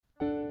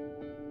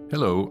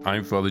Hello,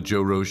 I'm Father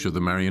Joe Roche of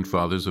the Marian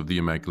Fathers of the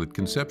Immaculate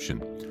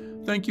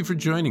Conception. Thank you for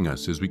joining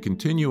us as we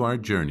continue our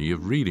journey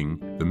of reading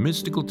The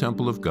Mystical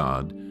Temple of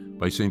God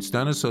by St.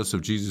 Stanislas of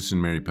Jesus and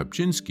Mary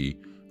Papczynski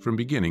from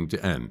beginning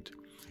to end.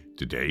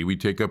 Today we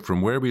take up from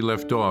where we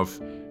left off,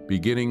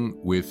 beginning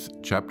with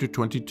Chapter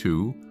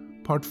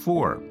 22, Part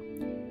 4,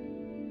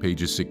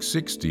 pages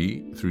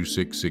 660 through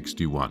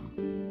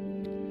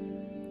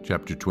 661.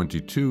 Chapter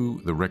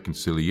 22, The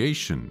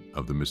Reconciliation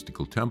of the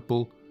Mystical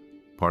Temple,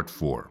 Part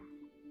 4.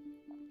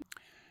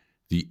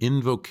 The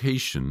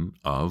invocation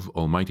of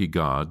Almighty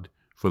God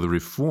for the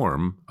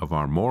reform of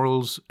our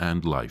morals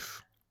and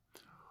life.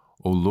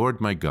 O Lord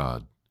my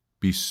God,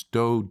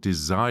 bestow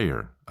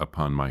desire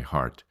upon my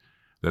heart,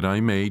 that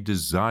I may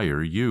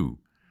desire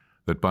you,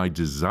 that by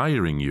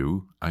desiring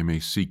you I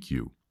may seek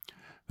you,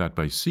 that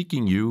by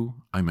seeking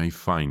you I may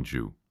find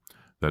you,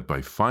 that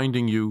by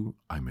finding you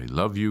I may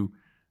love you,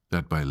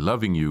 that by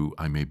loving you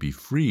I may be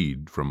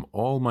freed from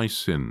all my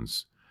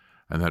sins,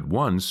 and that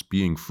once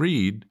being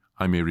freed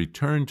I may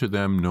return to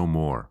them no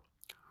more.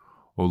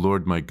 O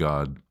Lord my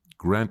God,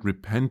 grant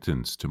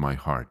repentance to my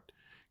heart,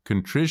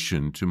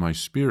 contrition to my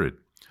spirit,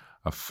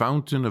 a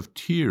fountain of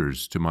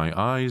tears to my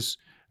eyes,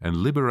 and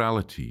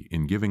liberality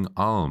in giving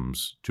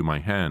alms to my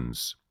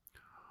hands.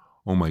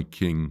 O my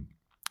King,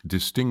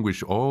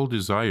 distinguish all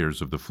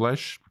desires of the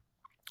flesh,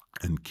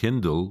 and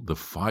kindle the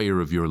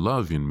fire of your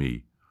love in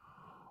me.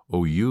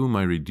 O you,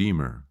 my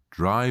Redeemer,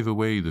 drive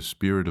away the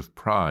spirit of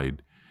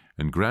pride,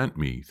 and grant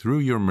me, through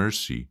your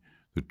mercy,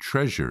 the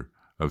treasure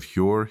of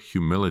your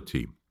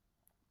humility.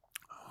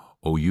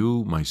 O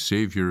you, my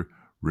Savior,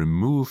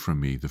 remove from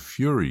me the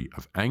fury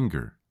of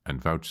anger,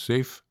 and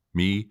vouchsafe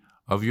me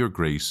of your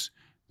grace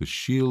the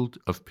shield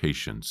of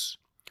patience.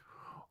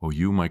 O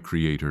you, my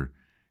Creator,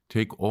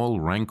 take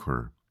all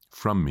rancor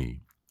from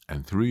me,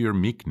 and through your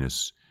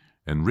meekness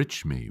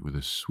enrich me with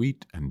a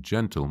sweet and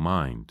gentle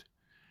mind.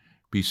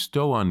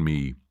 Bestow on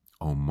me,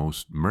 O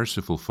most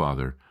merciful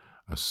Father,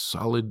 a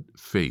solid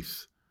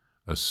faith,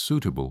 a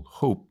suitable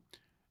hope,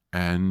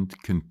 and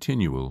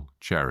continual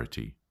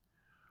charity.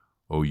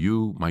 O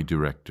you, my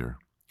Director,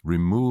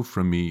 remove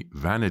from me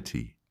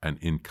vanity and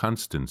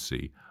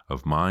inconstancy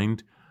of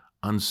mind,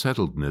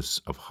 unsettledness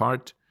of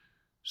heart,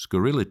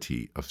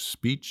 scurrility of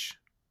speech,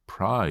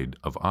 pride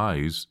of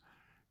eyes,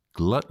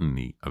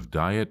 gluttony of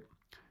diet,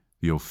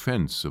 the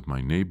offense of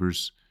my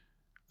neighbors,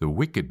 the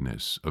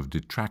wickedness of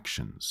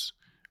detractions,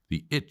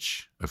 the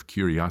itch of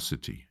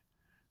curiosity,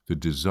 the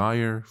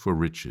desire for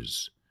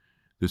riches,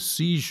 the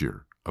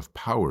seizure of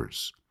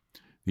powers,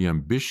 the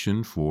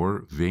ambition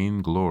for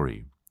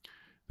vainglory,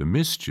 the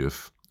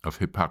mischief of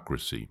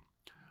hypocrisy,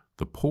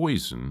 the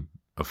poison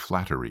of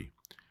flattery,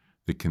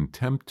 the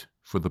contempt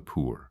for the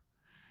poor,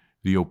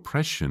 the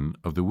oppression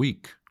of the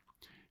weak,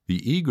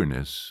 the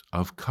eagerness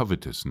of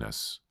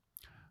covetousness,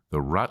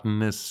 the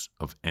rottenness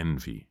of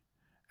envy,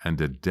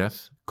 and a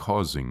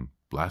death-causing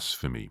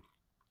blasphemy.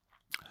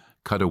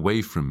 Cut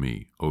away from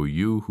me, O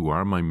you who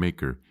are my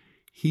Maker,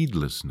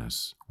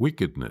 heedlessness,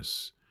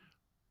 wickedness,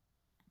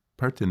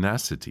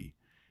 pertinacity,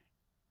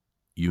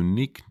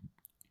 unique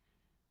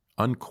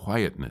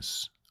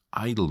unquietness,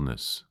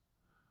 idleness,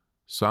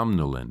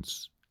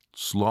 somnolence,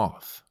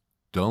 sloth,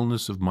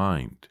 dullness of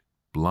mind,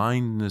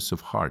 blindness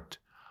of heart,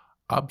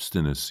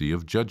 obstinacy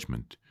of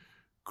judgment,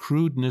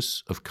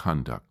 crudeness of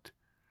conduct,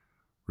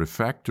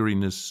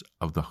 refractoriness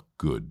of the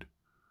good,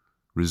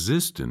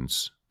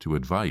 resistance to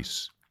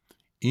advice,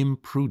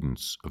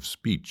 imprudence of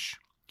speech,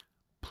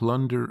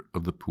 plunder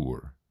of the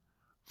poor,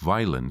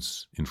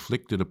 violence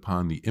inflicted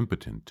upon the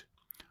impotent,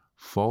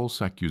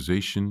 false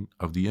accusation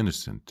of the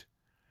innocent,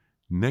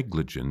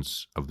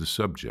 negligence of the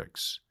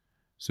subjects,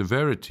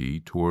 severity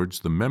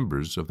towards the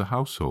members of the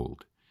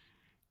household,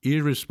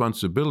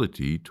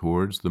 irresponsibility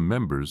towards the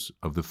members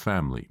of the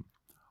family,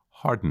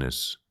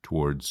 hardness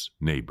towards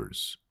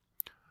neighbors.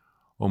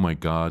 O my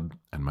God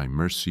and my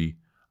mercy,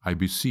 I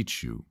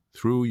beseech you,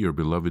 through your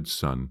beloved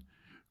Son,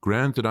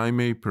 grant that I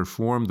may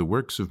perform the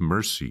works of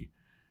mercy.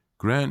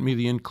 Grant me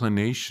the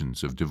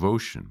inclinations of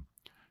devotion,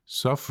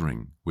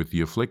 suffering with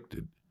the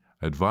afflicted,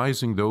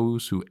 advising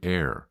those who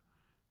err,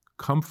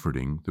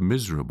 comforting the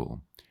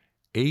miserable,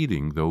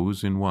 aiding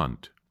those in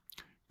want,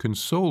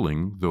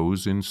 consoling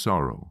those in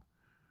sorrow,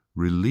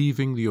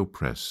 relieving the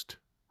oppressed,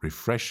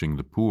 refreshing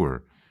the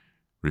poor,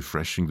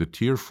 refreshing the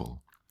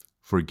tearful,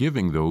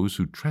 forgiving those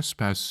who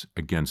trespass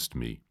against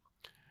me,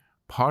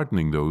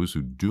 pardoning those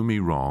who do me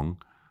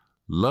wrong,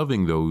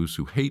 loving those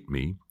who hate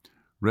me,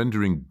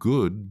 rendering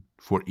good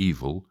for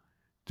evil,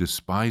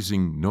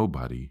 despising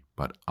nobody,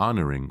 but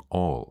honoring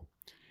all,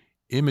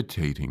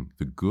 imitating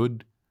the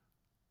good,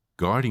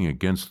 guarding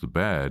against the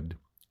bad,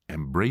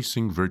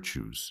 embracing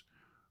virtues,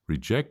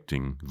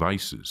 rejecting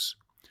vices,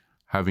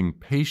 having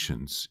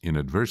patience in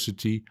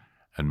adversity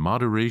and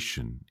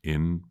moderation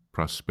in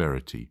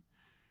prosperity,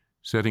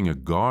 setting a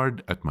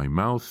guard at my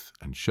mouth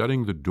and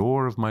shutting the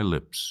door of my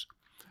lips,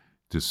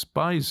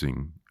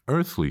 despising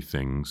earthly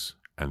things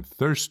and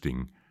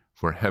thirsting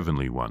for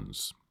heavenly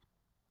ones.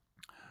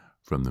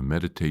 From the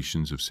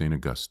Meditations of St.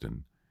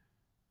 Augustine.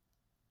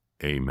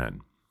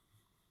 Amen.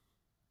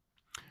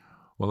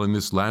 Well, in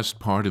this last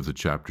part of the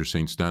chapter,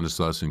 St.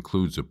 Stanislaus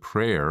includes a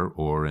prayer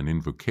or an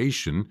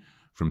invocation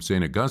from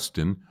St.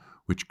 Augustine,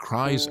 which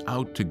cries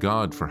out to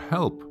God for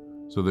help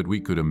so that we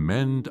could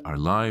amend our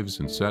lives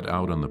and set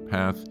out on the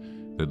path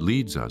that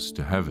leads us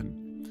to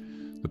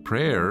heaven. The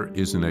prayer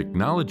is an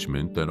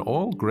acknowledgement that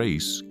all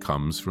grace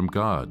comes from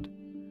God.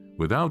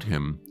 Without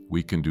Him,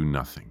 we can do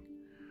nothing.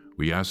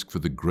 We ask for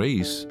the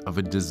grace of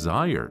a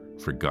desire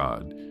for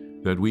God,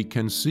 that we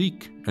can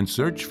seek and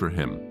search for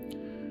Him.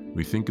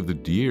 We think of the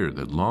deer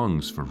that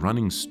longs for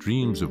running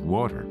streams of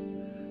water.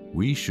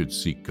 We should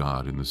seek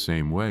God in the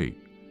same way.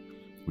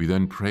 We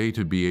then pray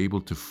to be able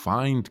to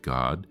find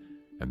God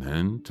and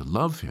then to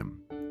love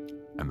Him,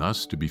 and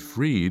thus to be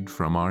freed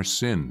from our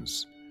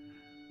sins.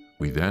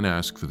 We then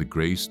ask for the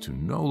grace to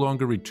no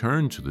longer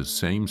return to the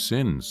same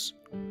sins.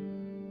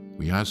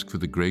 We ask for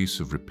the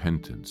grace of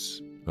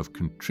repentance, of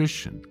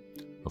contrition,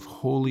 of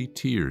holy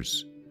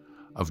tears,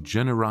 of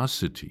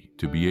generosity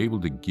to be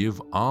able to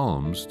give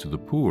alms to the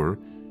poor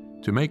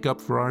to make up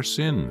for our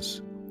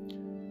sins.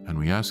 And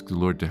we ask the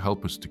Lord to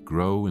help us to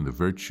grow in the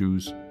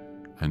virtues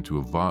and to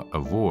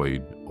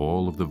avoid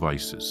all of the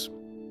vices.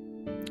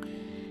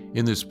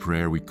 In this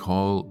prayer, we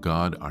call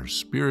God our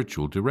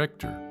spiritual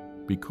director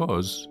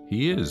because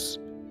He is.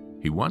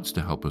 He wants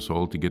to help us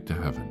all to get to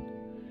heaven.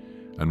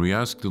 And we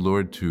ask the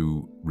Lord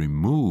to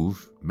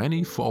remove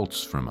many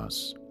faults from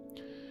us.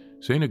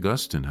 St.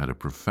 Augustine had a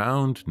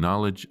profound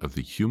knowledge of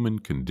the human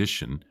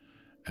condition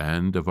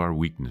and of our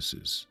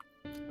weaknesses.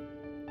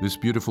 This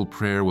beautiful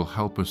prayer will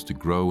help us to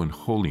grow in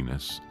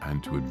holiness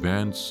and to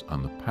advance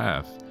on the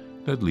path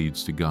that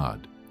leads to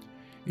God.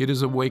 It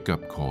is a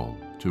wake-up call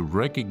to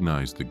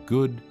recognize the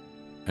good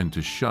and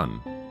to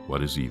shun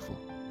what is evil.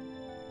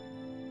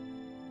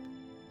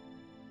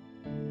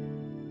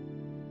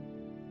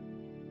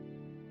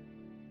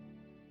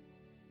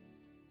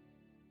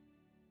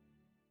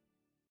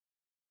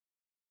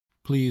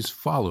 Please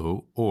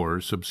follow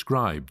or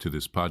subscribe to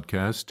this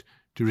podcast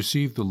to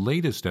receive the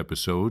latest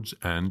episodes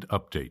and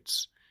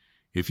updates.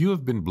 If you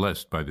have been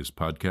blessed by this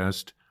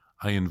podcast,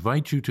 I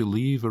invite you to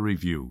leave a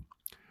review.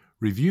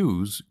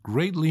 Reviews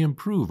greatly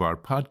improve our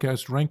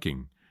podcast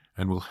ranking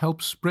and will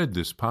help spread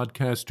this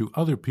podcast to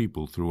other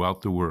people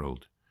throughout the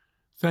world.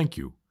 Thank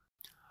you.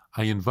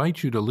 I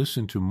invite you to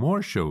listen to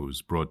more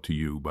shows brought to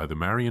you by the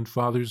Marian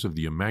Fathers of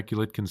the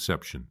Immaculate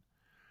Conception.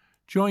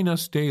 Join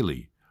us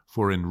daily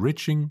for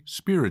enriching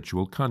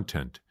spiritual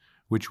content,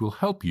 which will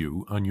help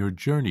you on your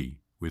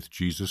journey with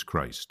Jesus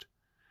Christ.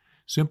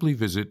 Simply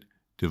visit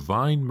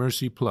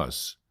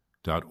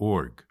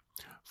DivineMercyPlus.org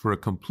for a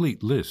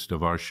complete list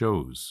of our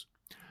shows.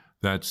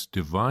 That's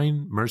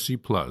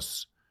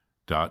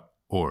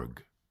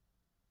DivineMercyPlus.org.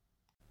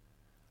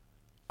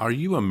 Are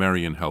you a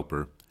Marian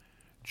helper?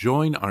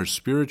 Join our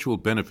Spiritual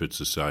Benefit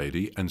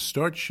Society and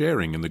start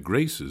sharing in the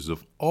graces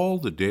of all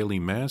the daily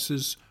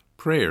masses,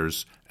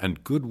 prayers,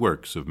 and good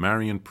works of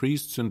Marian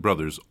priests and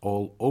brothers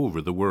all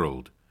over the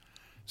world.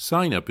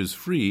 Sign up is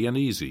free and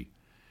easy.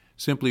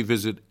 Simply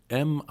visit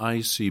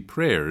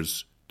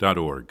micprayers.org.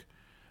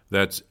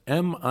 That's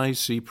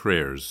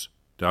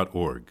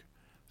micprayers.org.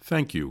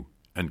 Thank you,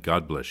 and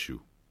God bless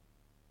you.